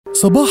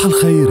صباح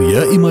الخير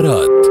يا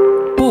إمارات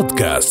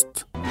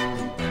بودكاست.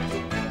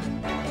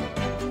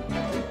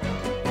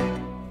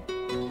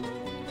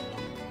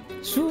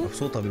 شو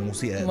مبسوطة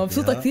بالموسيقى؟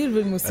 مبسوطة كتير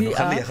بالموسيقى.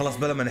 خليها خلص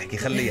بلا ما نحكي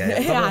خليها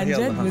هي عن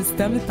جد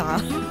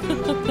مستمتعة.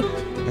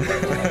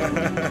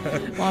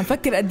 وعم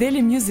فكر قد ايه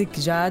الميوزك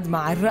جاد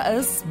مع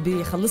الرقص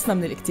بيخلصنا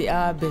من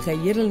الاكتئاب،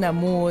 بيغير لنا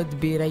مود،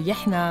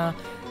 بيريحنا.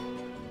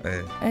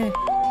 ايه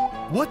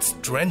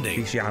What's trending؟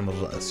 في شيء عن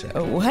الرقص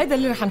شكله، وهذا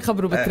اللي رح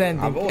نخبره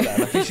بترندي. عم بقول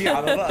أنا في شيء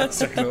عن الرقص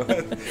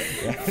شكله.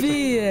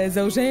 في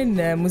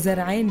زوجين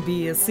مزارعين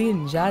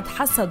بالصين جاد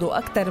حصدوا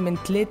أكثر من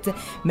 3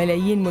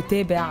 ملايين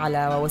متابع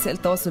على وسائل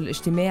التواصل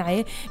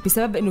الاجتماعي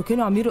بسبب إنه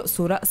كانوا عم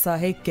يرقصوا رقصة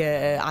هيك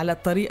على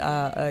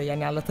الطريقة،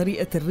 يعني على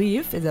طريقة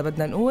الريف إذا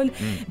بدنا نقول،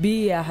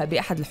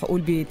 بأحد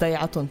الحقول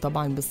بضيعتهم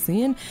طبعا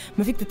بالصين.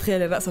 ما فيك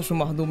تتخيل الرقصة شو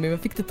مهضومة، ما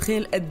فيك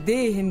تتخيل قد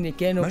ايه هن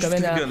كانوا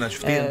كمان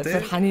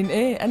فرحانين.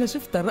 ايه أنا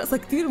شفتها الرقصة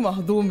كتير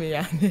مهضومة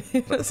يعني.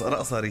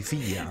 رقصة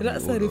ريفية يعني،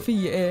 رقصة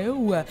ريفية. ايه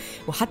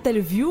وحتى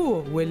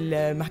الفيو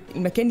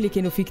والمكان اللي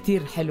كانوا فيه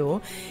كتير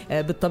حلو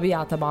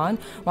بالطبيعة طبعا.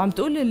 وعم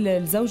تقول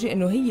الزوجة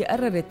انه هي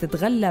قررت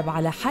تتغلب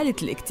على حالة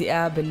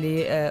الاكتئاب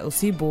اللي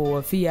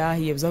اصيبوا فيها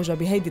هي وزوجها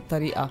بهيدي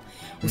الطريقة،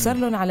 وصار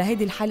لهم على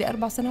هيدي الحالة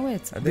 4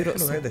 سنوات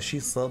بيرقصوا. هذا الشيء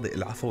الصادق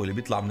العفوي اللي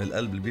بيطلع من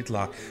القلب، اللي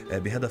بيطلع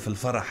بهدف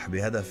الفرح،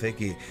 بهدف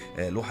هيك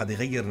الواحد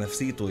يغير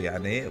نفسيته،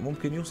 يعني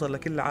ممكن يوصل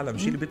لكل العالم.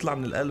 الشيء اللي بيطلع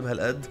من القلب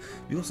هالقد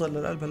بيوصل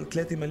للقلب هال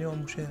 3 مليون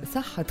مشاهد.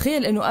 صح.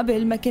 تخيل انه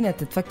قبل ما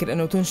كانت تفكر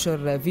انه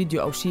تنشر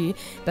فيديو او شيء،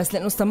 بس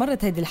لانه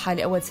استمرت هيدي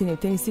الحالة اول سنة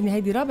وثاني سنة،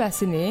 هيدي رابع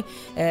سنة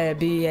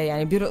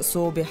يعني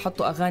بيرقصوا،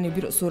 بيحطوا اغاني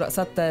وبيرقصوا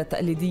رقصات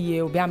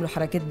تقليدية وبيعملوا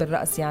حركات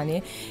بالرقص.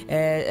 يعني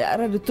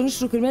قررت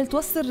تنشر كرمال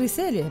توصل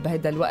رسالة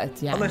بهذا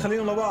الوقت. يعني الله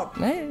يخليهم لبعض.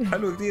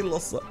 حلو كتير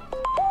القصة.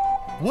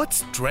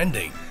 What's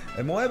trending؟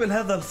 مقابل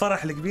هذا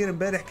الفرح الكبير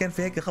امبارح كان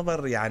في هيك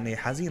خبر يعني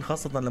حزين،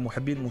 خاصة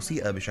لمحبين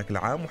الموسيقى بشكل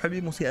عام،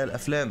 محبين موسيقى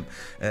الأفلام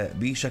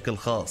بشكل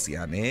خاص.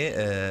 يعني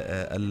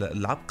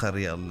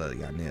العبقري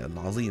يعني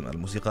العظيم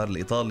الموسيقار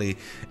الإيطالي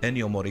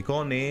إنيو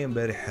موريكوني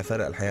امبارح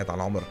فرق الحياة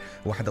على عمر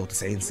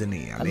 91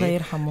 سنة. يعني الله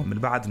يرحمه. من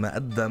بعد ما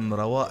قدم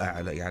روائع،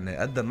 يعني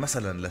قدم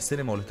مثلا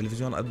للسينما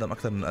والتلفزيون قدم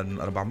أكثر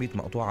من 400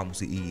 مقطوعة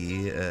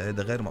موسيقية،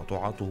 هذا غير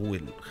مقطوعاته هو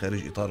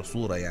خارج إطار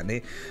الصورة.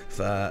 يعني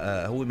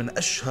فهو من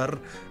أشهر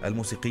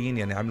الموسيقيين،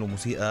 يعني عمل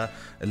موسيقى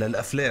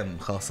للأفلام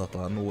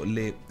خاصة،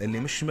 واللي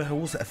مش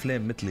مهووس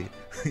أفلام مثلي.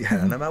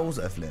 يعني أنا مهووس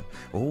أفلام،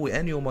 وهو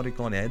إنيو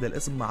موريكوني. هذا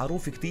الاسم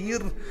معروف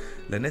كتير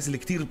للناس اللي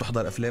كتير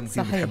بتحضر أفلام،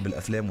 كتير بتحب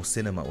الأفلام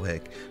والسينما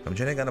وهيك،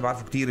 فمشان هيك أنا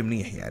بعرفه كتير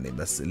منيح. يعني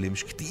بس اللي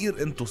مش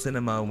كتير انتو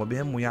سينما وما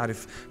بيهمه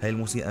يعرف هاي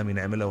الموسيقى من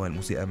عملها وهاي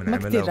الموسيقى من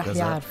عملها وكذا، رح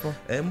يعرفه.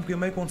 ممكن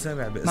ما يكون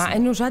سامع باسمه، مع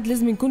إنه جاد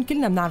لازم نكون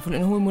كلنا بنعرفه،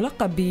 لأنه هو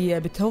ملقب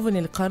ببيتهوفن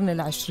القرن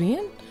العشرين.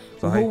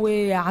 صحيح. وهو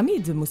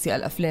عميد موسيقى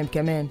الأفلام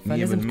كمان،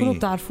 فلازم تكونوا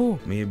بتعرفوه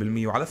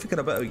 100%. وعلى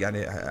فكرة بقى،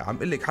 يعني عم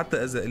قلك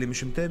حتى إذا اللي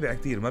مش متابع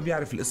كتير ما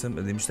بيعرف الاسم،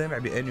 اللي مش سامع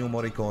بإنيو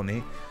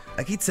موريكوني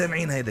أكيد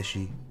سامعين هيدا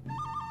الشيء.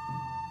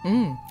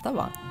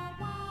 طبعا.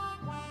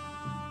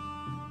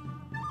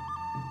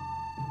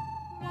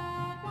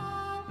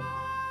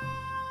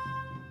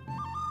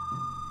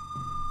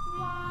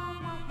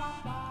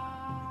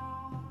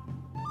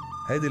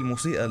 هذه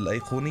الموسيقى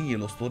الأيقونية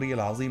الأسطورية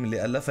العظيمة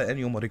اللي ألفها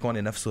إنيو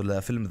موريكوني نفسه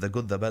لفيلم The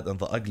Good, The Bad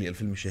and The Ugly،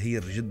 الفيلم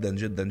الشهير جدا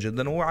جدا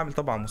جدا. وهو عامل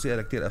طبعا موسيقى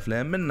لكتير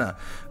أفلام، منها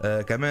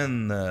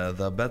كمان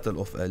The Battle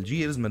of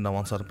Algiers،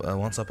 منها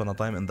Once Upon a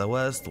Time in the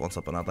West، Once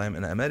Upon a Time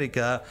in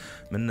America،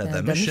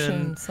 منها The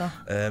Mission،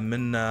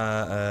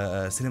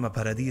 منها سينما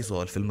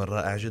باراديسو الفيلم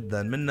الرائع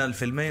جدا، منها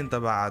الفيلمين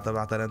تبع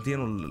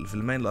تارانتينو،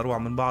 الفيلمين الأروع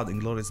من بعض،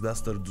 Inglourious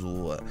Basterds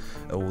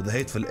و The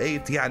Hateful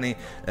Eight. يعني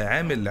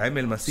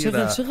عامل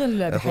مسيرة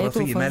شغل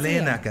بحياته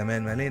مالينا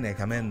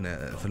كمان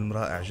فيلم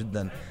رائع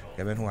جدا.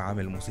 كمان هو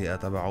عامل الموسيقى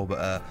تبعه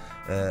بقى.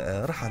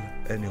 رحل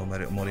إنيو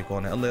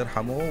موريكوني الله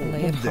يرحمه.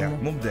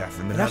 مبدع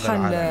من هذا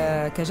العالم.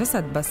 رحل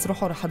كجسد، بس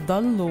روحه رح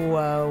تضل،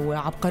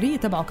 وعبقري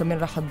تبعه كمان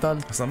رح تضل.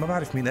 اصلا ما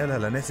بعرف مين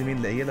قالها لناسي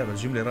مين لقيلها، بس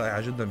جملة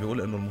رائعة جدا،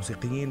 بيقول انه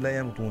الموسيقيين لا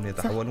يموتون،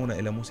 يتحولون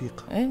الى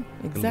موسيقى.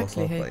 بكل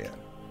بساطة يعني.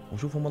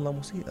 وشوفهم الله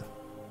موسيقى.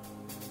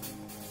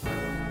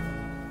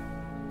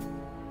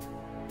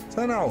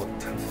 سنعود.